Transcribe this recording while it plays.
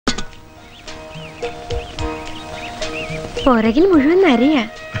പുറകിൽ മുഴുവൻ നരയാ.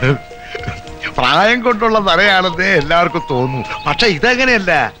 പ്രായം കൊണ്ടുള്ള നരയാണെന്നേ എല്ലാവർക്കും തോന്നുന്നു. പക്ഷെ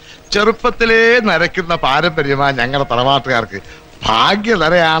ഇതങ്ങനെയല്ല. ചെറുപ്പത്തിലേ നരയ്ക്കുന്ന പാരമ്പര്യമാ ഞങ്ങളുടെ തറവാട്ടുകാർക്ക്. ഭാഗ്യ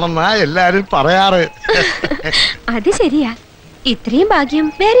നരയാണെന്നാ എല്ലാരും പറയാറ്. അത് ശരിയാ. ഇത്രയും ഭാഗ്യം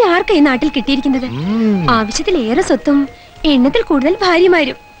വേറെ ആർക്കാ ഈ നാട്ടിൽ കിട്ടിയിരിക്കുന്നത്? ആവശ്യത്തിലേറെ സ്വത്തും എണ്ണത്തിൽ കൂടുതൽ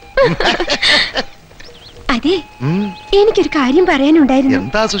ഭാര്യമാരും. അതെ, എനിക്കൊരു കാര്യം പറയാനുണ്ടായിരുന്നു.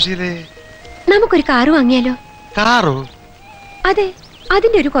 എന്താ സുശീലേ? നമുക്കൊരു കാറ് വാങ്ങിയാലോ? കാറോ? അതെ,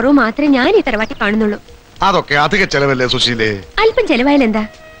 അതിന്റെ ഒരു കുറവ് മാത്രമേ ഞാൻ ഈ തറവാട്ടിൽ കാണുന്നുള്ളൂ. അതൊക്കെ അധിക ചെലവല്ലേ സുശീലേ? അല്പം ചെലവായാൽ എന്താ?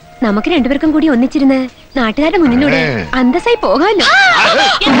 നമുക്ക് രണ്ടുപേർക്കും കൂടി ഒന്നിച്ചിരുന്ന് നാട്ടുകാരുടെ മുന്നിലൂടെ അന്തസ്സായി പോകാമല്ലോ.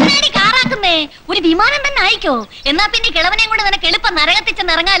 ഒരു വിമാനം തന്നെ അയക്കോ? എന്നാ പിന്നെ കിളവനെയും കൊണ്ട് നിനക്ക് എളുപ്പം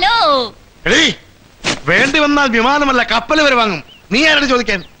നരകത്തിച്ചെന്നിറങ്ങാലോ. വേണ്ടി വന്നാൽ വിമാനമല്ല കപ്പൽ വരെ വാങ്ങും. നീ ആരോട്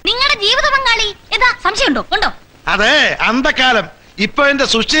ചോദിക്കാൻ? നിങ്ങളുടെ ജീവിത പങ്കാളി എന്താ സംശയമുണ്ടോ? ഉണ്ടോ? അതെ, അന്ധകാലം. ഇപ്പൊ എന്റെ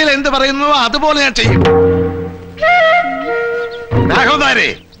സുശീല എന്ത് പറയുന്നുവോ അതുപോലെ ഞാൻ ചെയ്യും.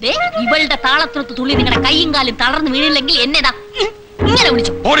 ഇവളുടെ താളത്തിനൊത്ത് തുള്ളി നിങ്ങളുടെ കൈയും കാലും തളർന്നു വീണില്ലെങ്കിൽ എന്നേതാ ഇങ്ങനെ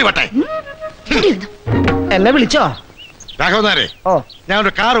വിളിച്ചു. ഓടി വട്ടെ. എന്നെ വിളിച്ചോ? രാഘവനാരെ, ഞാൻ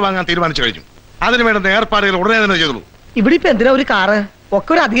ഒരു കാർ വാങ്ങാൻ തീരുമാനിച്ചു കഴിഞ്ഞു. അതിന് വേണ്ട ഏർപ്പാടുകൾ ഉടനെ തന്നെ ചെയ്തോളൂ. ഇവിടെ ഇപ്പൊ എന്തിനാ ഒരു കാറ്?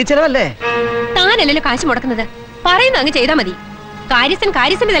 ഒക്കെ ഒരു അധിക ചെലവല്ലേ? താനല്ലല്ലോ കാശ് മുടക്കുന്നത്. പറയുന്ന അങ്ങ് ചെയ്താ മതി.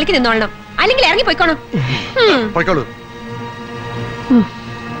 കാര്യസ്ഥന്റെ നിലയ്ക്ക് നിന്നോളണം, അല്ലെങ്കിൽ ഇറങ്ങി പോയിക്കോണം. പോയിക്കോളൂ.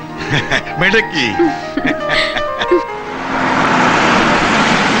 മെടുക്കി.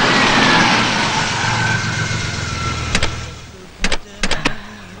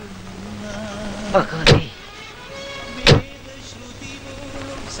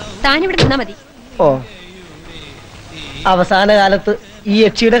 താനിവിടെ നിന്നാ മതി. ഓ, അവസാന കാലത്ത് ഈ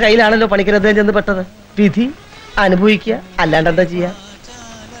യക്ഷിയുടെ കയ്യിലാണല്ലോ പണിക്കരദ്ദേഹം ചെന്ന് പെട്ടത്. വിധി അനുഭവിക്കുക, അല്ലാണ്ട് എന്താ ചെയ്യാ?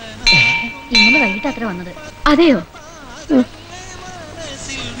 ഇന്നലെ വൈകിട്ട് അത്ര വന്നത്. അതെയോ?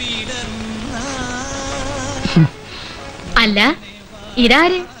 അല്ല,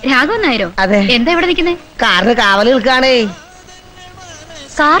 ഇതാര്? രാഘവൻ നായരോ? അതെ. എന്താ ഇവിടെ നിൽക്കുന്നേ? കാറിന് കാവല് നിൽക്കാണേ.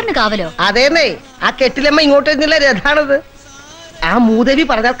 കാറിന് കാവലോ? അതേന്നേ, ആ കെട്ടിലമ്മ ഇങ്ങോട്ട് വരുന്നില്ല, രഥാണത്. ആ മൂദേവി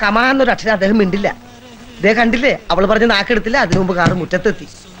പറഞ്ഞാൽ കമാന്നൊരു അക്ഷരം അദ്ദേഹം മിണ്ടില്ല. ഇതേ കണ്ടില്ലേ, അവള് പറഞ്ഞ് നാക്കെടുത്തില്ല. അതിനു മുമ്പ് കാറ് മുറ്റത്തെത്തി.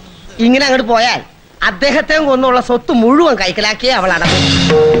 ഇങ്ങനെ അങ്ങോട്ട് പോയാൽ അദ്ദേഹത്തെ കൊന്നുള്ള സ്വത്ത് മുഴുവൻ കൈക്കലാക്കിയേ അവൾ അടങ്ങും.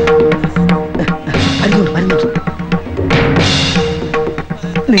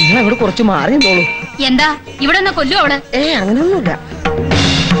 നിങ്ങൾ അങ്ങോട്ട് കുറച്ച് മാറി തോളൂ. എന്താ ഇവിടെ ഒന്ന് കൊല്ലു അവള്? അങ്ങനെയൊന്നുമില്ല.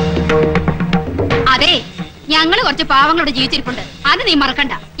 അതെ, ഞങ്ങള് കുറച്ച് പാവങ്ങളോട് ജീവിച്ചിരിപ്പുണ്ട്, അത് നീ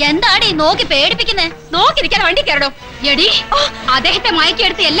മറക്കണ്ട. എന്താടി നോക്കി പേടിപ്പിക്കുന്നേ? നോക്കിരിക്കാൻ വണ്ടി കയറടോ. എടി, അദ്ദേഹത്തെ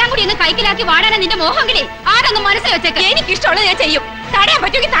മയക്കിയെടുത്ത് എല്ലാം കൂടി ഒന്ന് കൈക്കലാക്കി വാടാനാ നിന്റെ മോഹമെങ്കിലേ ആരൊന്ന് മനസ്സിൽ വെച്ചേക്ക. എനിക്കിഷ്ടമുള്ളത് ഞാൻ ചെയ്യും. തടയാൻ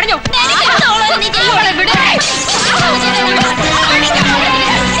പറ്റുമെങ്കിൽ തടഞ്ഞോ.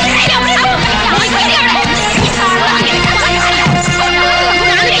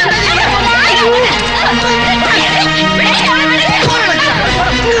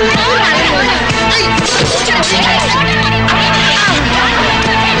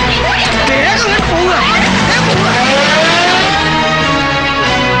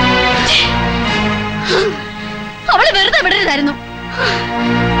 അവള് വെറുതെ വിടരുതായിരുന്നു.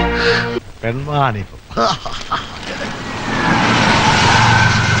 പെൺവാണിപ്പം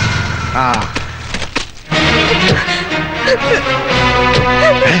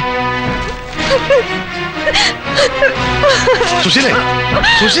സുശീലേ,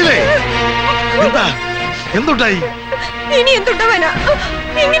 സുശീലേ, എന്താ എന്തുണ്ടായി? ഇനി എന്തുണ്ടാവാനാ?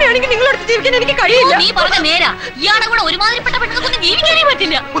 ഇങ്ങനെയാണെങ്കിൽ നിങ്ങളടുത്ത് ജീവിക്കാൻ എനിക്ക് കഴിയില്ല. നീ പറഞ്ഞ നേരാ. ഇയാളെ കൂടെ ഒരുമാതിരിപ്പെട്ട പെണ്ണുങ്ങൾക്ക് ജീവിക്കാനേ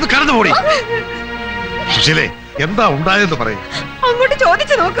പറ്റില്ല. ഒന്ന് കടന്നു പോടി. സുശീലേ, എന്താ ഉണ്ടായെന്ന് പറയും. അങ്ങോട്ട്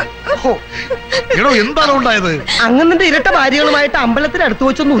ചോദിച്ചു നോക്ക്. എടോ, എന്താണ് ഉണ്ടായത്? അങ്ങനെ ഇരട്ട ഭാര്യകളുമായിട്ട് അമ്പലത്തിൽ അടുത്ത്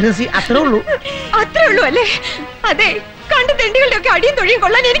വെച്ചൊന്ന് ഉരസി, അത്രേ ഉള്ളൂ. അത്രേ ഉള്ളൂ അല്ലേ? അതെ, കണ്ട് തെണ്ടികളുടെ ഒക്കെ അടിയും തൊഴിയും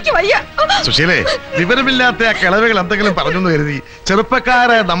കൊള്ളാൻ എനിക്ക് വയ്യ. സുശീലേ, വിവരമില്ലാത്ത ആ കിളവുകൾ എന്തെങ്കിലും പറഞ്ഞെന്ന് കരുതി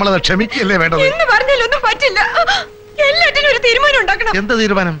ചെറുപ്പക്കാരെ നമ്മളത് ക്ഷമിക്കല്ലേ വേണ്ടത്? എന്ന് പറഞ്ഞാലൊന്നും പറ്റില്ല. എല്ലാറ്റിനും ഒരു തീരുമാനം ഉണ്ടാക്കണം. എന്ത്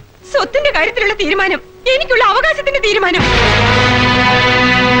തീരുമാനം? സ്വത്തിന്റെ കാര്യത്തിലുള്ള തീരുമാനം, എനിക്കുള്ള അവകാശത്തിന്റെ തീരുമാനം.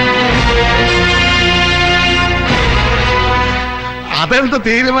 അതെന്ത്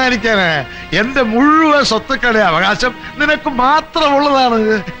തീരുമാനിക്കാന്? എന്റെ മുഴുവൻ സ്വത്തുക്കളുടെ അവകാശം നിനക്ക് മാത്രമുള്ളതാണ്.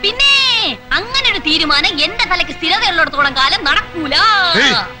 പിന്നെ അങ്ങനെ ഒരു തീരുമാനം എന്റെ തലയ്ക്ക് സ്ഥിരതയുള്ളിടത്തോളം കാലം നടക്കൂല.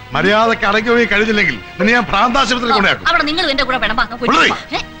 മര്യാദക്ക് അടങ്ങി പോയി കഴിഞ്ഞില്ലെങ്കിൽ നിന്നെ ഞാൻ ഭ്രാന്താശുപത്രി കൊണ്ടാക്കും. അവിടെ നിങ്ങൾ എന്റെ കൂടെ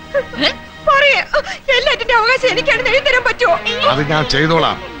എല്ലാറ്റിന്റെ അവകാശം എനിക്കാണ് എഴുതി തരാൻ പറ്റുമോ? അത് ഞാൻ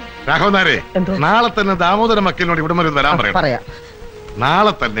ചെയ്തോളാം. രാഘവനാരെ, നാളെ തന്നെ ദാമോദര മക്കളിനോട് ഇവിടെ വരെ വരാൻ പറയാം.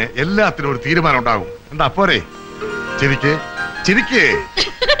 നാളെ തന്നെ എല്ലാത്തിനും ഒരു തീരുമാനം ഉണ്ടാകും. എന്താ പോരെ? ചിരിക്ക്, ചിരിക്ക്.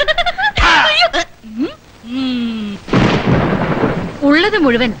 ഉള്ളത്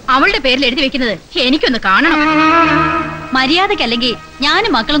മുഴുവൻ അവളുടെ പേരിൽ എഴുതി വെക്കുന്നത് എനിക്കൊന്ന് കാണണം. മര്യാദക്കല്ലെങ്കിൽ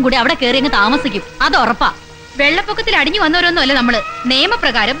ഞാനും മക്കളും കൂടി അവിടെ കയറി അങ്ങ് താമസിക്കും, അത് ഉറപ്പാ. വെള്ളപ്പൊക്കത്തിൽ അടിഞ്ഞു വന്നവരൊന്നും അല്ല നമ്മള്.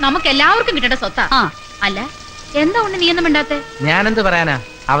 നിയമപ്രകാരം നമുക്ക് എല്ലാവർക്കും കിട്ടേണ്ട സ്വത്താ. അല്ല എന്താ ഒന്ന് നീയൊന്നും മിണ്ടാത്തെ? ഞാനെന്ത് പറയാനാ,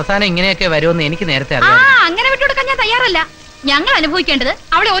 അവസാനം ഇങ്ങനെയൊക്കെ വരുമെന്ന് എനിക്ക് നേരത്തെ അറിയാം. അങ്ങനെ വിട്ടുകൊടുക്കാൻ ഞാൻ തയ്യാറല്ല. ഞങ്ങൾ അനുഭവിക്കേണ്ടത്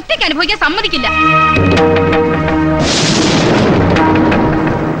അവളെ ഒറ്റയ്ക്ക് അനുഭവിക്കാൻ സമ്മതിക്കില്ല.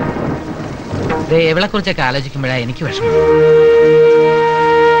 ഇവളെ കുറിച്ചൊക്കെ ആലോചിക്കുമ്പോഴാ എനിക്ക് വിഷമം.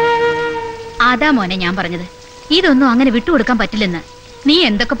 അതാ മോനെ ഞാൻ പറഞ്ഞത്, ഇതൊന്നും അങ്ങനെ വിട്ടുകൊടുക്കാൻ പറ്റില്ലെന്ന്. നീ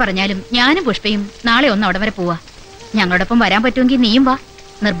എന്തൊക്കെ പറഞ്ഞാലും ഞാനും പുഷ്പയും നാളെ ഒന്ന് അവിടെ വരെ പോവാ. ഞങ്ങളോടൊപ്പം വരാൻ പറ്റുമെങ്കിൽ നീയും വാ,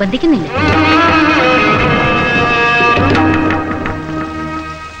 നിർബന്ധിക്കുന്നില്ല.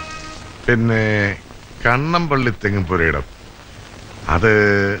 പിന്നെ കണ്ണമ്പള്ളി തെങ്ങുപുരയിടം, അത്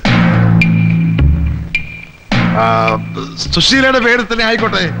സുശീലയുടെ പേര് തന്നെ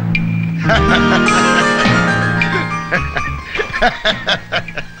ആയിക്കോട്ടെ.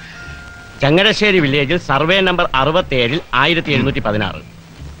 ചങ്ങരശ്ശേരി വില്ലേജിൽ സർവേ നമ്പർ 67 1716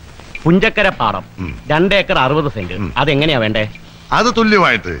 പുഞ്ചക്കര പാടം 2 ഏക്കർ 60 സെന്റ്. അതെങ്ങനെയാ വേണ്ടേ? അത്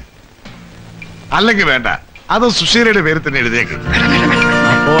തുല്യമായിട്ട് അല്ലെങ്കിൽ വേണ്ട, അത് സുശീലയുടെ പേര് തന്നെ എഴുതിയേക്ക്.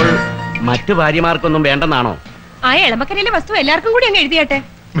 അപ്പോൾ മറ്റു ഭാര്യമാർക്കൊന്നും വേണ്ടെന്നാണോ? ആ എളമക്കരയിലെ വസ്തു എല്ലാവർക്കും കൂടി അങ്ങ് എഴുതിയാട്ടെ.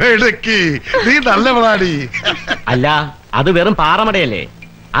 നീ നല്ലവളാടി. അല്ല, അത് വെറും പാറമടയല്ലേ,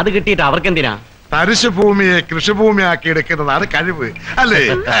 അത് കിട്ടിയിട്ട് അവർക്കെന്തിനാ? തരിശു ഭൂമിയെ കൃഷിഭൂമിയാക്കി എടുക്കുന്നതാണ് കഴിവ് അല്ലേ?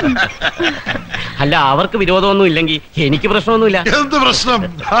 അല്ല, അവർക്ക് വിരോധമൊന്നും ഇല്ലെങ്കിൽ എനിക്ക് പ്രശ്നമൊന്നുമില്ല. എന്ത് പ്രശ്നം?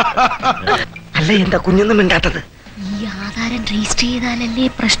 അല്ല, എന്താ കുഞ്ഞൊന്നും മിണ്ടാത്തത്? ഈ ആധാരം രജിസ്റ്റർ ചെയ്താലല്ലേ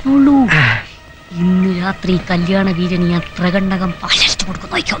പ്രശ്നമുള്ളൂ. ഇന്ന് രാത്രി കല്യാണ വീരണി അത്ര കണ്ടകം പാലടിച്ചു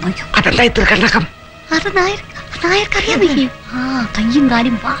കൊടുക്കുന്നു. അതെന്താ ഇത്ര കണ്ടകം? അത് നായർക്കറിയാമേ. കയ്യും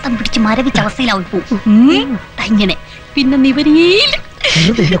കാലും വാദം പിടിച്ച് മരവിച്ച അവസ്ഥയിലാവും ഇങ്ങനെ. പിന്നെ നിവരിയില്ല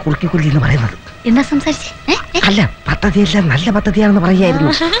കുളുക്കി കുലുക്കി എന്ന് പറയുന്നത്. എന്താ സംസാരിച്ചേ? അല്ല, പദ്ധതിയെല്ലാം നല്ല പദ്ധതിയാണെന്ന്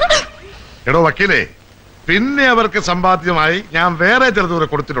പറയായിരുന്നു. എടോ വക്കീലേ, പിന്നെ അവർക്ക് സമ്പാദ്യമായി ഞാൻ വേറെ ചിലതൂരെ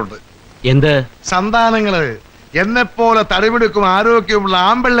കൊടുത്തിട്ടുണ്ട്. എന്ത്? സന്താനങ്ങള്. എന്നെപ്പോലെ തടിപിടിക്കും ആരോഗ്യമുള്ള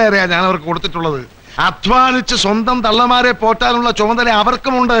ആമ്പിള്ളേരെയാ ഞാൻ അവർക്ക് കൊടുത്തിട്ടുള്ളത്. അധ്വാനിച്ച് സ്വന്തം തള്ളമാരെ പോറ്റാനുള്ള ചുമതല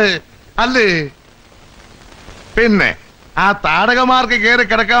അവർക്കുമുണ്ട് അല്ലേ? പിന്നെ ആ താടകമാർക്ക് കയറി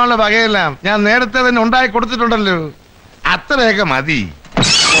കിടക്കാനുള്ള വകയെല്ലാം ഞാൻ നേരത്തെ തന്നെ ഉണ്ടായി കൊടുത്തിട്ടുണ്ടല്ലോ. അത്രയൊക്കെ മതി.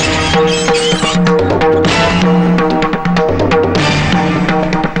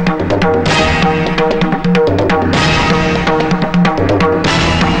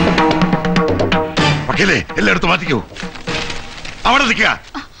 വക്കീലേ, എല്ലായിടത്തും മാറ്റിക്കോ. അവിടെ നിൽക്കുക.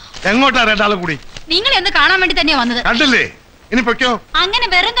 എങ്ങോട്ടാ രണ്ടാളും കൂടി? നിങ്ങളെ ഒന്ന് കാണാൻ വേണ്ടി തന്നെയാ വന്നത്. കണ്ടില്ലേ? ഇനി പൊയ്ക്കോ. അങ്ങനെ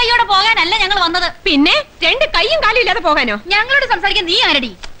വെറും കൈയോടെ പോകാനല്ല ഞങ്ങൾ വന്നത്. പിന്നെ രണ്ട് കൈയും കാലും ഇല്ലാതെ പോകാനോ? ഞങ്ങളോട് സംസാരിക്കാൻ നീ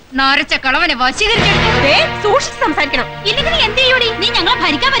ആരടി? നരച്ച കളവനെ സൂക്ഷിച്ച് സംസാരിക്കണം. ഇല്ലെങ്കിൽ നീ എന്ത് ചെയ്യൂടി? നീ ഞങ്ങളെ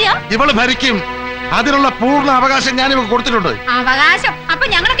ഭരിക്കാൻ വരിക? ഇവള് ഭരിക്കും. അതിനുള്ള പൂർണ്ണ അവകാശം ഞാൻ ഇവ കൊടുത്തിട്ടുണ്ട്. അവകാശം? അപ്പൊ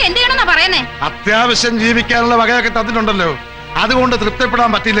ഞങ്ങളൊക്കെ എന്ത് ചെയ്യണമെന്നാ പറയുന്നേ? അത്യാവശ്യം ജീവിക്കാനുള്ള വകയൊക്കെ തന്നിട്ടുണ്ടല്ലോ. അതുകൊണ്ട് തൃപ്തിപ്പെടാൻ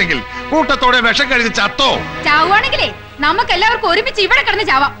പറ്റില്ലെങ്കിൽ കൂട്ടത്തോടെ വിഷം കഴിച്ച് ചത്തോ. ചാവുവാണെങ്കിലേ നമുക്ക് എല്ലാവർക്കും ഒരുമിച്ച് ഇവിടെ കിടന്ന്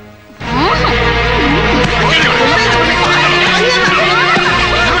ചാവാം.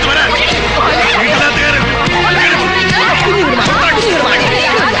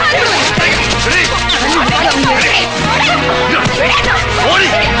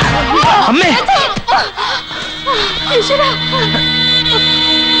 അമ്മേ,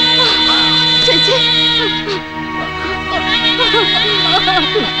 ചേച്ചി,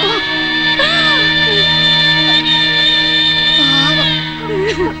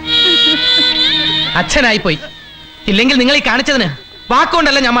 അച്ഛനായി പോയി. ഇല്ലെങ്കിൽ നിങ്ങൾ ഈ കാണിച്ചതിന്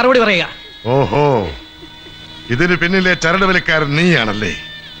വാക്കുകൊണ്ടല്ല ഞാൻ മറുപടി പറയുക. ഓഹോ, ഇതിന് പിന്നിലെ ചരടുവലിക്കാരൻ നീയാണല്ലേ?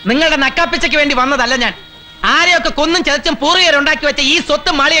 നിങ്ങളുടെ നക്കാപ്പിച്ചയ്ക്ക് വേണ്ടി വന്നതല്ല ഞാൻ. ആരെയൊക്കെ കൊന്നും ചതച്ചും പൂർവികരുണ്ടാക്കി വെച്ച ഈ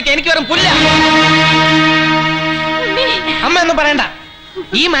സ്വത്തും മാളിയൊക്കെ എനിക്ക് വെറും പുല്ല. അമ്മ ഒന്നും പറയണ്ട.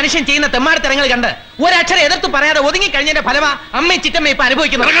 ഈ മനുഷ്യൻ ചെയ്യുന്ന തെമ്മാടിത്തരങ്ങൾ കണ്ട് ഒരക്ഷരം എതിർത്ത് പറയാതെ ഒതുങ്ങി കഴിഞ്ഞതിന്റെ ഫലമാ അമ്മയും ചിറ്റമ്മ ഇപ്പൊ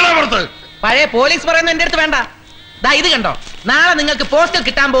അനുഭവിക്കുന്നത്. പഴയ പോലീസ് പറയുന്ന എന്റെ അടുത്ത് വേണ്ട. ദാ ഇത് കണ്ടോ, നാളെ നിങ്ങൾക്ക് പോസ്റ്റിൽ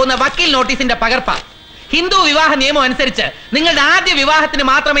കിട്ടാൻ പോകുന്ന വക്കീൽ നോട്ടീസിന്റെ പകർപ്പ. ഹിന്ദു വിവാഹ നിയമം അനുസരിച്ച് നിങ്ങളുടെ ആദ്യ വിവാഹത്തിന്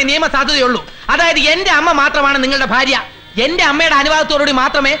മാത്രമേ നിയമ സാധുതയുള്ളൂ. അതായത് എന്റെ അമ്മ മാത്രമാണ് നിങ്ങളുടെ ഭാര്യ. എന്റെ അമ്മയുടെ അനുവാദത്തോടുകൂടി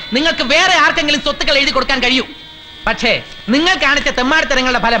മാത്രമേ നിങ്ങൾക്ക് വേറെ ആർക്കെങ്കിലും സ്വത്തുക്കൾ എഴുതി കൊടുക്കാൻ കഴിയൂ. പക്ഷേ നിങ്ങൾ കാണിച്ച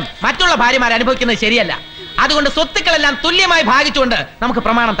തെമ്മാടിത്തരങ്ങളുടെ ഫലം മറ്റുള്ള ഭാര്യമാർ അനുഭവിക്കുന്നത് ശരിയല്ല. അതുകൊണ്ട് സ്വത്തുക്കളെല്ലാം തുല്യമായി ഭാഗിച്ചുകൊണ്ട് നമുക്ക്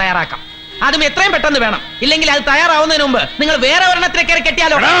പ്രമാണം തയ്യാറാക്കാം. അതും എത്രയും പെട്ടെന്ന് വേണം. ഇല്ലെങ്കിൽ അത് തയ്യാറാവുന്നതിന് മുമ്പ് നിങ്ങൾ വേറെ ഒരെണ്ണത്തിനെ കയറി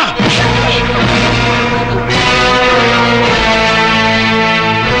കെട്ടിയാലോ?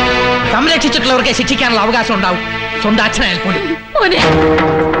 സംരക്ഷിച്ചിട്ടുള്ളവർക്ക് ശിക്ഷിക്കാനുള്ള അവകാശം ഉണ്ടാവും, സ്വന്തം അച്ഛനായാൽ പോലും.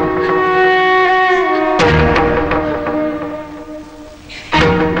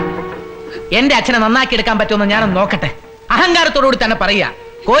 എന്റെ അച്ഛനെ നന്നാക്കി എടുക്കാൻ പറ്റുമെന്ന് ഞാനൊന്ന് നോക്കട്ടെ. അഹങ്കാരത്തോടുകൂടി തന്നെ പറയുക,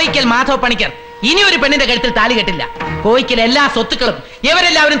 കോയിക്കൽ മാധവ പണിക്കർ ഇനി ഒരു പെണ്ണിന്റെ കഴുത്തിൽ താലി കെട്ടില്ല. കോയിക്കൽ എല്ലാ സ്വത്തുക്കളും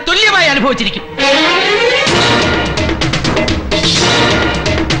ഇവരെല്ലാവരും തുല്യമായി അനുഭവിച്ചിരിക്കും.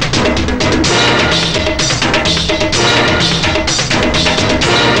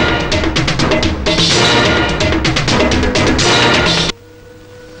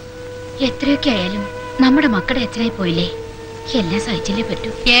 മക്കളുടെ അച്ഛനായി പോയില്ലേ, എല്ലാം സഹിച്ചില്ലേ പറ്റൂ.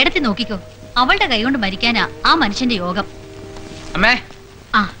 ഏടത്തി നോക്കിക്കോ, അവളുടെ കൈകൊണ്ട് മരിക്കാനാ ആ മനുഷ്യന്റെ യോഗം. അമ്മേ,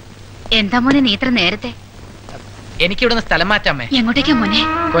 ആ എന്താ മോനെ നീ ഇത്ര നേരത്തെ? എനിക്കിവിടുന്ന് സ്ഥലം മാറ്റാമേ. എങ്ങോട്ടേക്കാ മോനെ?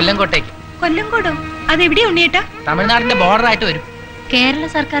 കൊല്ലംകോട്ടേക്ക്. കൊല്ലംകോടോ? അതെവിടെയാ ഉണ്ണിയേട്ടാ? തമിഴ്നാടിന്റെ ബോർഡർ ആയിട്ട് വരും. കേരള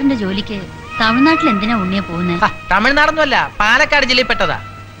സർക്കാരിന്റെ ജോലിക്ക് തമിഴ്നാട്ടിൽ എന്തിനാ ഉണ്ണിയെ പോകുന്നത്? തമിഴ്നാടൊന്നുമല്ല, പാലക്കാട് ജില്ലയിൽ പെട്ടതാ.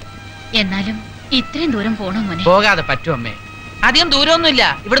 എന്നാലും ഇത്രയും ദൂരം പോണോ മോനെ? പോകാതെ പറ്റും അമ്മേ. അധികം ദൂരമൊന്നുമില്ല,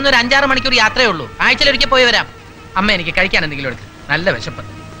 ഇവിടുന്ന് ഒരു 5-6 മണിക്കൂർ യാത്രയേ ഉള്ളൂ. ആഴ്ചയിൽ ഒരിക്കൽ പോയി വരാം. അമ്മ എനിക്ക് കഴിക്കാൻ എന്തെങ്കിലും എടുത്ത്, നല്ല വിശപ്പ്.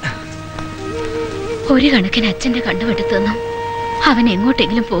 ഒരു കണക്കിന് അച്ഛന്റെ കണ്ടുവെടുത്തു തന്നു. അവൻ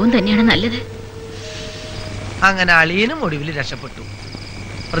എങ്ങോട്ടെങ്കിലും പോകും തന്നെയാണ് നല്ലത്. അങ്ങനെ അളിയനും ഒടുവിൽ രക്ഷപ്പെട്ടു.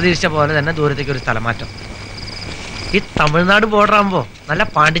 പ്രതീക്ഷിച്ച പോലെ തന്നെ ദൂരത്തേക്ക് ഒരു സ്ഥലമാറ്റം. ഈ തമിഴ്നാട് ബോർഡർ ആകുമ്പോ നല്ല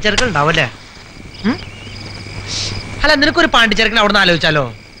പാണ്ടിച്ചെറുക്കൾ ഉണ്ടാവല്ലേ? അല്ല, നിനക്കൊരു പാണ്ടിച്ചെറുക്കൻ അവിടെ നിന്ന് ആലോചിച്ചാലോ?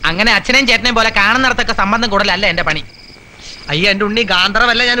 അങ്ങനെ അച്ഛനെയും ചേട്ടനെയും പോലെ കാണുന്നിടത്തൊക്കെ സംബന്ധം കൂടലല്ല എന്റെ പണി. അയ്യ, എന്റെ ഉണ്ണി,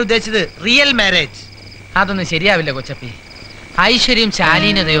 ഗാന്ധർവല്ല ഞാൻ ഉദ്ദേശിച്ചത്, റിയൽ മാരേജ്. അതൊന്നും ശരിയാവില്ല കൊച്ചപ്പി. ഐശ്വര്യം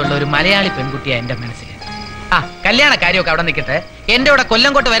ശാലീനതയുള്ള ഒരു മലയാളി പെൺകുട്ടിയാ എന്റെ മനസ്സിൽ. ആ കല്യാണ കാര്യമൊക്കെ അവിടെ നിൽക്കട്ടെ. എന്റെ ഇവിടെ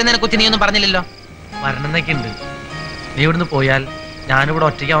കൊല്ലംകോട്ട് വരുന്നതിനെ കുറിച്ച് നീ ഒന്നും പറഞ്ഞില്ലല്ലോ. വരണമെന്നൊക്കെ ഉണ്ട്. നീ ഇവിടുന്ന് പോയാൽ ഞാനിവിടെ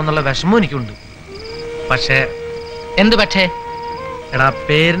ഒറ്റയ്ക്കാവുന്നുള്ള വിഷമം എനിക്കുണ്ട്. പക്ഷേ എന്ത് പക്ഷേ? എടാ,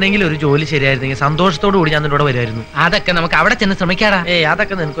 പേരിനെങ്കിലും ഒരു ജോലി ശരിയായിരുന്നെങ്കിൽ സന്തോഷത്തോടു കൂടി ഞാൻ നിന്നോട് വരുമായിരുന്നു. അതൊക്കെ നമുക്ക് അവിടെ ചെന്ന് ശ്രമിക്കാടാ.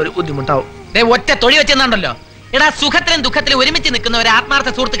 അതൊക്കെ നിനക്കൊരു ബുദ്ധിമുട്ടാവും. ഒറ്റ തൊഴി വെച്ചെന്നുണ്ടല്ലോ. എടാ, സുഖത്തിലും ദുഃഖത്തിലും ഒരുമിച്ച് നിൽക്കുന്ന ഒരു ആത്മാർത്ഥ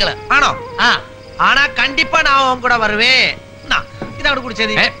സുഹൃത്തുക്കള്. ആണോ? ആ ആണാ, കണ്ടിപ്പാ നാവും കൂടെ വരുവേ. ഇതവിടെ കുടിച്ചേ.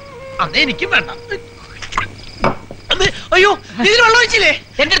 അതെ, എനിക്കും വേണ്ട. അയ്യോ, ഇതിൽ വെള്ളം ഒഴിച്ചില്ലേ?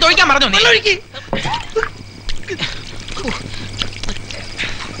 എന്റെ അടുത്ത് ഒഴിക്കാൻ പറഞ്ഞു. വെള്ളം ഒഴിക്ക്.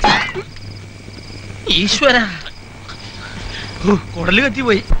 ഈശ്വര, കുടല്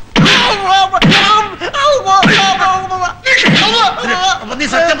കത്തിപ്പോയി. നീ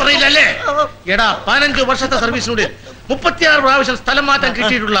സത്യം പറയില്ലല്ലേ? എടാ, 15 വർഷത്തെ സർവീസിനുള്ളിൽ 36 പ്രാവശ്യം സ്ഥലം മാറ്റാൻ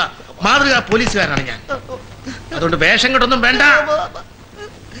കിട്ടിയിട്ടുള്ള മാതൃകാ പോലീസുകാരാണ് ഞാൻ. അതുകൊണ്ട് വേഷം കെട്ടൊന്നും വേണ്ട.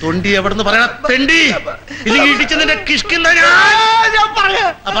 തൊണ്ടി എവിടെന്ന് പറയണ തെണ്ടി, ഇല്ലെങ്കിൽ ഇടിച്ചതിന്റെ കിഷ്കിന്ത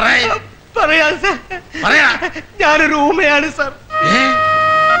പറയാ. ഞാനൊരു ഊമയാണ് സാർ.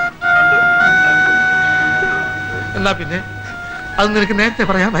 എന്നാ പിന്നെ അത് നിനക്ക് നേരത്തെ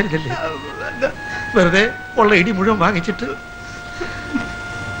പറയാൻ പറ്റില്ലല്ലേ? വെറുതെ ഉള്ള ഇടി മുഴുവൻ വാങ്ങിച്ചിട്ട്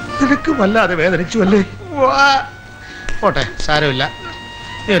നിനക്ക് വല്ലാതെ വേദനിച്ചു അല്ലേ? പോട്ടെ, സാരമില്ല.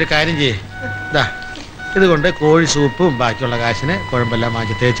 നീ ഒരു കാര്യം ചെയ്യേ, ഇതാ ഇതുകൊണ്ട് കോഴി സൂപ്പും ബാക്കിയുള്ള കാശിന് കുഴമ്പെല്ലാം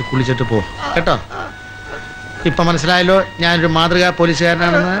വാങ്ങി തേച്ച് കുളിച്ചിട്ട് പോ കേട്ടോ. ഇപ്പൊ മനസ്സിലായല്ലോ ഞാനൊരു മാതൃകാ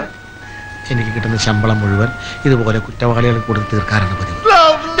പോലീസുകാരനാണെന്ന്. എനിക്ക് കിട്ടുന്ന ശമ്പളം മുഴുവൻ ഇതുപോലെ കുറ്റവാളികൾ കൊടുത്ത് തീർക്കാറാണ് പതിവ്.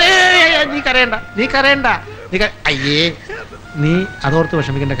 നീ കരയണ്ട. അയ്യേ, നീ അതോർത്ത്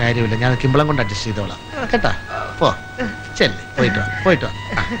വിഷമിക്കേണ്ട കാര്യമില്ല. ഞാൻ കിമ്പളം കൊണ്ട് അഡ്ജസ്റ്റ് ചെയ്തോളാം കേട്ടാ. പോ, ചെല്ലേ, പോയിട്ട് വാ.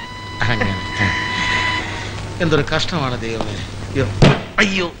 അങ്ങനെ എന്തൊരു കഷ്ടമാണ് ദൈവമേ.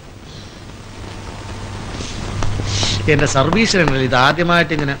 അയ്യോ, എന്റെ സർവീസിലുണ്ടല്ലോ ഇത്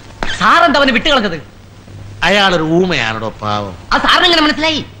ആദ്യമായിട്ട് ഇങ്ങനെ. സാറെന്താ അവന് വിട്ടുകളഞ്ഞത്? അയാളൊരു ഊമയാണോ പാവം. ആ സാറിനെങ്ങനെ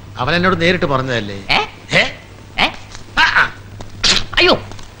മനസ്സിലായി? അവൻ എന്നോട് നേരിട്ട് പറഞ്ഞതല്ലേ. അയ്യോ,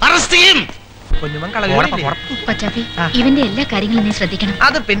 അറസ്റ്റ് ചെയ്യും. പച്ചാപ്പി, ഇവന്റെ എല്ലാ കാര്യങ്ങളും നീ ശ്രദ്ധിക്കണം.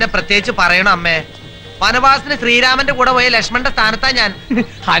 അത് പിന്നെ പ്രത്യേകിച്ച് പറയണം അമ്മേ. വനവാസത്തിന് ശ്രീരാമന്റെ കൂടെ പോയ ലക്ഷ്മണന്റെ സ്ഥാനത്താ ഞാൻ.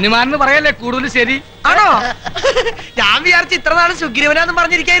 ഹനുമാനെന്ന് പറയല്ലേ കൂടുതൽ ശരി? ആണോ? ഞാൻ വിചാരിച്ച ഇത്ര നാള് സുഗ്രീവനാന്ന്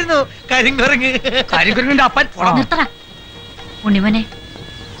പറഞ്ഞിരിക്കായിരുന്നു. കരിങ്കുരങ്ങിന്റെ അപ്പൻ. നിർത്തറ ഉണ്ണിമനെ,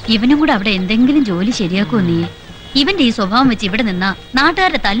 ഇവനും കൂടെ അവിടെ എന്തെങ്കിലും ജോലി ശരിയാക്കുമോ നീ? ഇവന്റെ ഈ സ്വഭാവം വെച്ച് ഇവിടെ നിന്നാ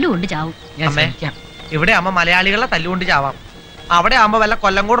നാട്ടുകാരുടെ തല്ലുകൊണ്ട് ചാവും. ഇവിടെ അമ്മ മലയാളികളെ തല്ലുകൊണ്ട് ചാവാം. അവിടെ ആവുമ്പോ വല്ല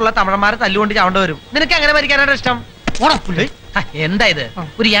കൊല്ലംകോടുള്ള തമിഴന്മാരെ തല്ലുകൊണ്ട് ചാവേണ്ടി വരും. നിനക്ക് എങ്ങനെ മരിക്കാനാണ് ഇഷ്ടം? എന്താ ഇത്?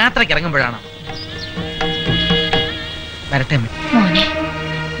 ഒരു യാത്രക്ക് ഇറങ്ങുമ്പോഴാണ്. വരട്ടെ മോനെ,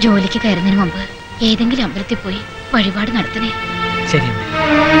 ജോലിക്ക് കയറുന്നതിന് മുമ്പ് ഏതെങ്കിലും അമ്പലത്തിൽ പോയി വഴിപാട് നടത്തണേ. ശരി.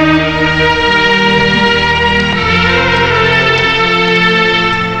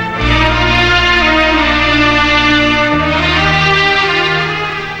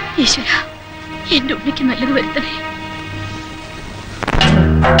 ഈശ്വര, എന്റെ ഉണ്ണിക്ക് നല്ലത് വരുത്തണേ.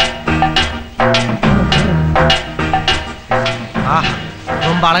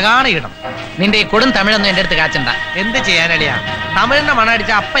 അളകാണ് ഇടം. നിന്റെ ഈ കൊടും തമിഴൊന്നും എന്റെ അടുത്ത് കാച്ചണ്ട. എന്ത് ചെയ്യാനടിയാ? തമിഴിന്റെ മണം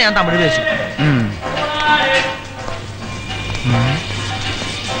അടിച്ച അപ്പ ഞാൻ തമിഴ് വെച്ചു.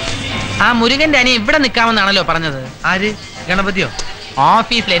 ആ മുരുകന്റെ അനി ഇവിടെ നിൽക്കാമെന്നാണല്ലോ പറഞ്ഞത്. ആര്? ഗണപതിയോ?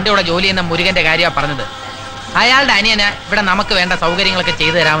 ഓഫീസിൽ എന്റെ കൂടെ ജോലി ചെയ്യുന്ന മുരുകന്റെ കാര്യമാണ് പറഞ്ഞത്. അയാളുടെ അനിയന് ഇവിടെ നമുക്ക് വേണ്ട സൗകര്യങ്ങളൊക്കെ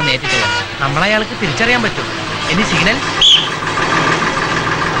ചെയ്തു തരാമെന്ന് ഏറ്റിട്ടുള്ളൂ. നമ്മളയാൾക്ക് തിരിച്ചറിയാൻ പറ്റും. ഇനി സിഗ്നൽ.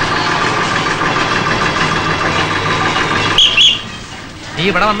 നീ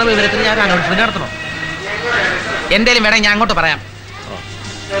ഇവിടെ വന്ന വിവരത്തിന് ഞാൻ അനൗൺസ്മെന്റ് നടത്തണോ? എന്തേലും വേണമെങ്കിൽ ഞാൻ അങ്ങോട്ട് പറയാം.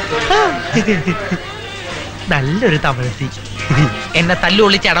 നല്ലൊരു തമിഴത്തി എന്നെ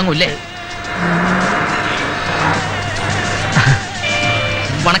തല്ലുകൊള്ളിച്ച് അടങ്ങൂല്ലേ?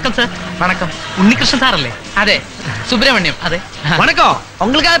 വണക്കം സാർ. വണക്കം. ഉണ്ണികൃഷ്ണൻ സാറല്ലേ? അതെ. സുബ്രഹ്മണ്യം. അതെ. വണക്കം.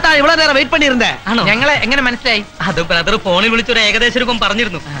 ഉങ്ങൾക്കാകത്താ ഇവളെ നേരം വെയിറ്റ് പണിയിരുന്നേ. ആണോ? ഞങ്ങളെ എങ്ങനെ മനസ്സിലായി? അത് ബ്രദർ ഫോണിൽ വിളിച്ചൊരു ഏകദേശം രൂപം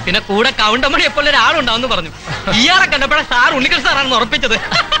പറഞ്ഞിരുന്നു. പിന്നെ കൂടെ കൗണ്ടമണി എപ്പോൾ ഒരാളുണ്ടാവുന്നു പറഞ്ഞു. ഇയാളെ കണ്ടപ്പോഴാണ് സാർ ഉണ്ണികൃഷ്ണൻ സാറാണെന്ന് ഉറപ്പിച്ചത്.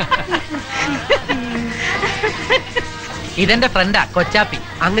 ഇതെന്റെ ഫ്രണ്ടാ കൊച്ചാപ്പി.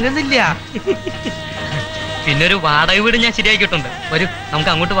 അങ്ങനെയൊന്നുമില്ല. പിന്നെ ഒരു വാടക വീട് ഞാൻ ശരിയാക്കിയിട്ടുണ്ട്. വരൂ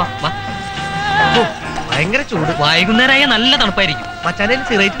നമുക്ക് അങ്ങോട്ട് വാ. ഭയങ്കര ചൂട്. വൈകുന്നേരമായ നല്ല തണുപ്പായിരിക്കും. മച്ചാനെ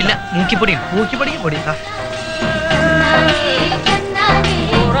സിറേറ്റ് ഇല്ല, മൂക്കിപ്പൊടി പൊടി.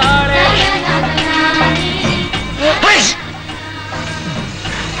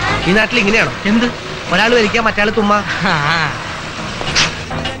 ഈ നാട്ടിൽ ഇങ്ങനെയാണോ? എന്ത്? ഒരാൾ വലിക്കാം, മറ്റാള് തുമ്മ.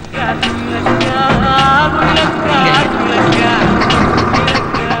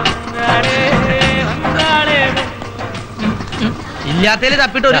 ഇല്ലാത്തതിൽ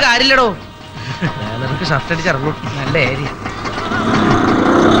തപ്പിട്ട് ഒരു കാര്യമില്ലടോ. നിനക്ക് ഷർട്ട് അടിച്ചിറങ്ങും. നല്ല ഏരിയ.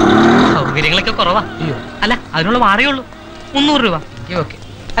 സൗകര്യങ്ങളൊക്കെ കുറവാ. അല്ല, അതിനുള്ള വാടകയുള്ളൂ 300 രൂപ. ഓക്കെ.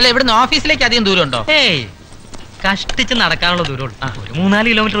 അല്ല, ഇവിടുന്ന് ഓഫീസിലേക്ക് അധികം ദൂരം ഉണ്ടോ? ഏയ്, കഷ്ടിച്ച് നടക്കാനുള്ള ദൂരമുള്ളൂ. ഒരു 3-4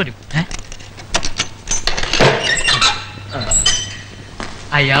 കിലോമീറ്റർ വരും.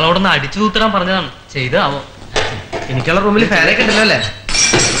 അയാളോടൊന്ന് അടിച്ചു തൂത്തിടാൻ പറഞ്ഞതാണ്. ചെയ്താവോ? എനിക്കുള്ള റൂമിൽ ഫാനൊക്കെ ഉണ്ടല്ലോ അല്ലേ?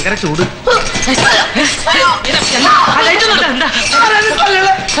 ഭയങ്കര ചൂട്.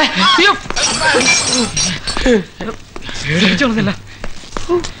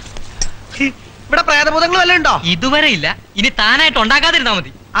 ഇവിടെ പ്രേതഭൂതങ്ങൾ വല്ലതും ഉണ്ടോ? ഇതുവരെ ഇല്ല. ഇനി താനായിട്ട് ഉണ്ടാക്കാതിരുന്നാ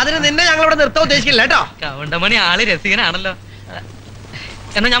മതി. അതിന് നിന്നെ ഞങ്ങൾ ഇവിടെ നിർത്താൻ ഉദ്ദേശിക്കില്ല കേട്ടോ. കൗണ്ടമണി ആള് രസികനാണല്ലോ.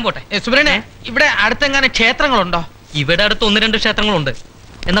 എന്നാ ഞാൻ പോട്ടെ. സുബ്രഹ്മണ്യ, ഇവിടെ അടുത്തെങ്ങാനും ക്ഷേത്രങ്ങളുണ്ടോ? ഇവിടെ അടുത്ത് 1-2 ക്ഷേത്രങ്ങളുണ്ട്.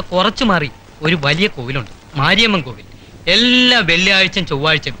 എന്നാൽ കുറച്ചു മാറി ഒരു വലിയ കോവിലുണ്ട്, മാരിയമ്മൻ കോവിൽ. എല്ലാ വെള്ളിയാഴ്ചയും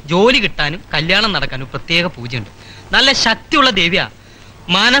ചൊവ്വാഴ്ചയും ജോലി കിട്ടാനും കല്യാണം നടക്കാനും പ്രത്യേക പൂജയുണ്ട്. നല്ല ശക്തിയുള്ള ദേവിയാ.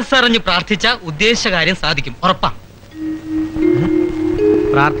 മനസ്സറിഞ്ഞ് പ്രാർത്ഥിച്ച ഉദ്ദേശ കാര്യം സാധിക്കും, ഉറപ്പാ.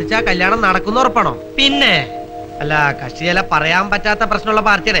 പ്രാർത്ഥിച്ചാ കല്യാണം നടക്കുന്ന ഉറപ്പാണോ? പിന്നെ അല്ല, കക്ഷി ചില പറയാൻ പറ്റാത്ത പ്രശ്നമുള്ള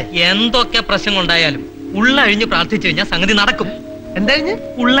പാർട്ടിയുടെ. എന്തൊക്കെ പ്രശ്നങ്ങൾ ഉണ്ടായാലും ഉള്ളഴിഞ്ഞ് പ്രാർത്ഥിച്ചു കഴിഞ്ഞാൽ സംഗതി നടക്കും. എന്താഴിഞ്ഞ്?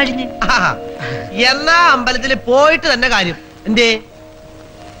 ഉള്ളഴിഞ്ഞ്. എന്നാ അമ്പലത്തിൽ പോയിട്ട് തന്നെ കാര്യം. എന്തേ?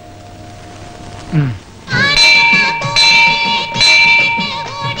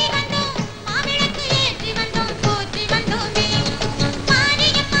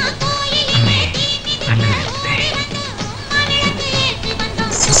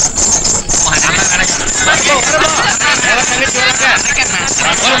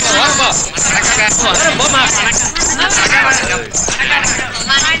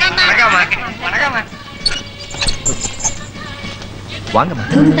 வாங்கம்மா.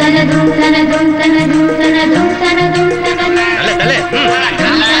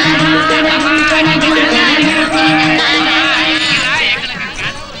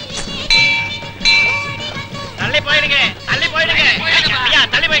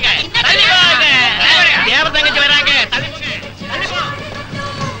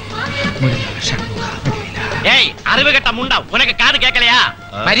 அறிவு கட்ட முண்டா, உனக்கு காது கேட்கலையா?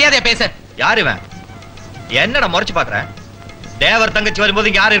 மரியாதையா பேச. யாரு இவன்? என்னடா முறைச்சு பாக்குற? தேவர் தங்கச்சி வரும்போது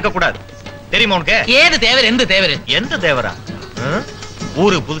இங்க யாரும் இருக்க கூடாது, தெரியுமா உனக்கு? ஏது தேவர்? எந்த தேவர்? எந்த தேவரா?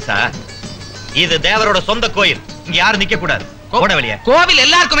 ஊரு புதுசா? இது தேவரோட சொந்த கோயில். இங்க யாரும் நிக்க கூடாது. ஓட வெளியே. கோவில்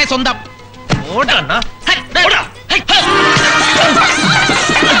எல்லாருக்குமே சொந்தம். ஓடண்ணா.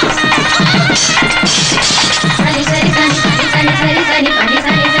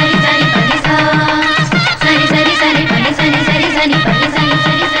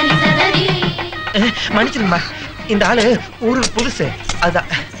 மன்னிச்சிருங்கம்மா, இந்த ஆளு ஊருக்கு புதுசு, அதான்.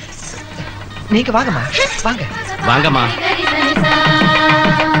 நீங்க வாங்கம்மா, வாங்க வாங்கம்மா.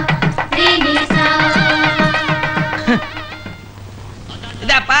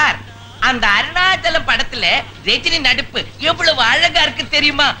 இதா பார், அந்த அருணாச்சலம் படத்துல ரஜினி நடிப்பு எவ்வளவு அழகா இருக்கு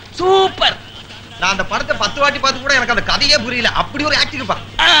தெரியுமா? சூப்பர். நான் அந்த படத்தை 10 வாட்டி பார்த்து கூட எனக்கு அந்த கதையே புரியல. அப்படி ஒரு ஆக்டிங் பா.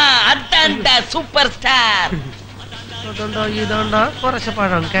 அதான் சூப்பர் ஸ்டார். இதோண்டா இதோண்டா குறைச்ச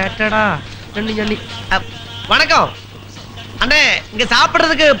பழம் கேட்டடா. நன்னி நன்னி. வணக்கம் அண்ணே, இங்க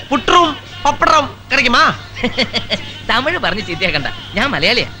சாப்பிடுறதுக்கு புற்றும் പപ്പടം கிடைக்குமா? തമിഴ് പറഞ്ഞ് ചീത്തയാക്കണ്ട, ഞാൻ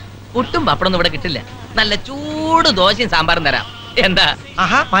മലയാളിയാ. പുട്ടും പപ്പടൊന്നും ഇവിടെ കിട്ടില്ല. നല്ല ചൂട് ദോശയും സാമ്പാറും തരാം. എന്താ?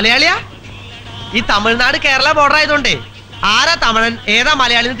 ആഹാ, മലയാളിയാ? ഈ തമിഴ്നാട് കേരള ബോർഡർ ആയതുകൊണ്ടേ ആരാ തമിഴൻ ഏതാ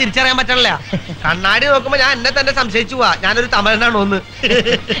മലയാളിന്ന് തിരിച്ചറിയാൻ പറ്റണില്ല. കണ്ണാടി നോക്കുമ്പോ ഞാൻ എന്നെ തന്നെ സംശയിച്ചു പോവാ, ഞാനൊരു തമിഴനാണോ ഒന്ന്.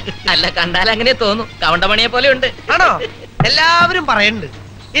 അല്ല, കണ്ടാൽ അങ്ങനെ തോന്നും, കവണ്ടമണിയെ പോലെ ഉണ്ട്. ആണോ? എല്ലാവരും പറയുന്നുണ്ട്.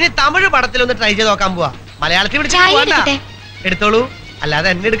 ഇനി തമിഴ് പടത്തിലൊന്ന് ട്രൈ ചെയ്ത് നോക്കാൻ പോവാ. മലയാളത്തിൽ വിളിച്ചു എടുത്തോളൂ, അല്ലാതെ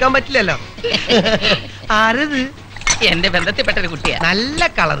എന്നെ എടുക്കാൻ പറ്റില്ലല്ലോ. ആരത്? എന്റെ ബന്ധത്തിൽപ്പെട്ട ഒരു കുട്ടിയാ. നല്ല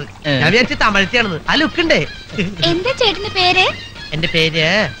കളറ്. ഞാൻ വിചാരിച്ചു തമിഴ്ത്തിയാണെന്ന്. ആ ലുക്കുണ്ടേ. എന്താ ചേട്ടന്റെ പേര്? എന്റെ പേര്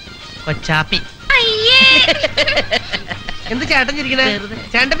കൊച്ചാപ്പി. എന്ത് ചേട്ടൻ ചിരിക്കണേ?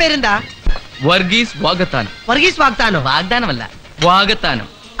 ചേട്ടന്റെ പേരെന്താ? വർഗീസ് വാഗത്താനം. വർഗീസ് വാഗ്ദാനോ? വാഗ്ദാനമല്ല, വാഗത്താനം.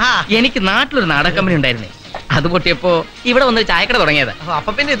 ആ, എനിക്ക് നാട്ടിലൊരു നാടക കമ്പനി ഉണ്ടായിരുന്നേ. അത് പൊട്ടിയപ്പോ ഇവിടെ വന്നൊരു ചായക്കട തുടങ്ങിയതാ.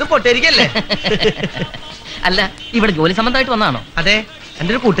 അപ്പൊ പിന്നെ ഇത് പൊട്ടേരിക്കല്ലേ? അല്ല, ഇവിടെ ജോലി സംബന്ധമായിട്ട് വന്നാണോ? അതെ,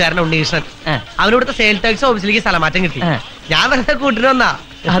 എന്റെ ഒരു കൂട്ടുകാരൻ ഉണ്ണീകൃഷ്ണൻ. അവനിവിടുത്തെ സെയിൽ ടാക്സ് ഓഫീസിലേക്ക് സ്ഥലമാറ്റം കിട്ടി. ഞാൻ വെറുതെ കൂട്ടിന് വന്നാ.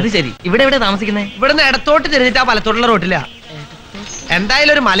 അത് ശരി. ഇവിടെ എവിടെ താമസിക്കുന്നേ? ഇവിടുന്ന് ഇടത്തോട്ട് തിരിഞ്ഞിട്ട് ആ വലത്തോട്ടുള്ള റോട്ടില്ല.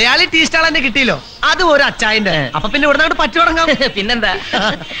 എന്തായാലും ഒരു മലയാളി ടീ സ്റ്റാൾ തന്നെ കിട്ടിയല്ലോ, അത് ഒരു അച്ചായന്റെ. അപ്പൊ പിന്നെ ഇവിടെ നിന്ന് പറ്റു തുടങ്ങാം. പിന്നെന്താ?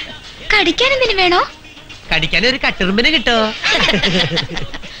 കടിക്കാൻ എന്തിനു വേണോ? കടിക്കാൻ ഒരു കട്ടിറുമ്പിന് കിട്ടോ?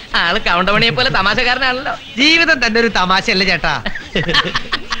 ആള് കൗണ്ടമണിയെ പോലെ തമാശക്കാരനാണല്ലോ. ജീവിതം തന്നെ ഒരു തമാശയല്ലേ ചേട്ടാ?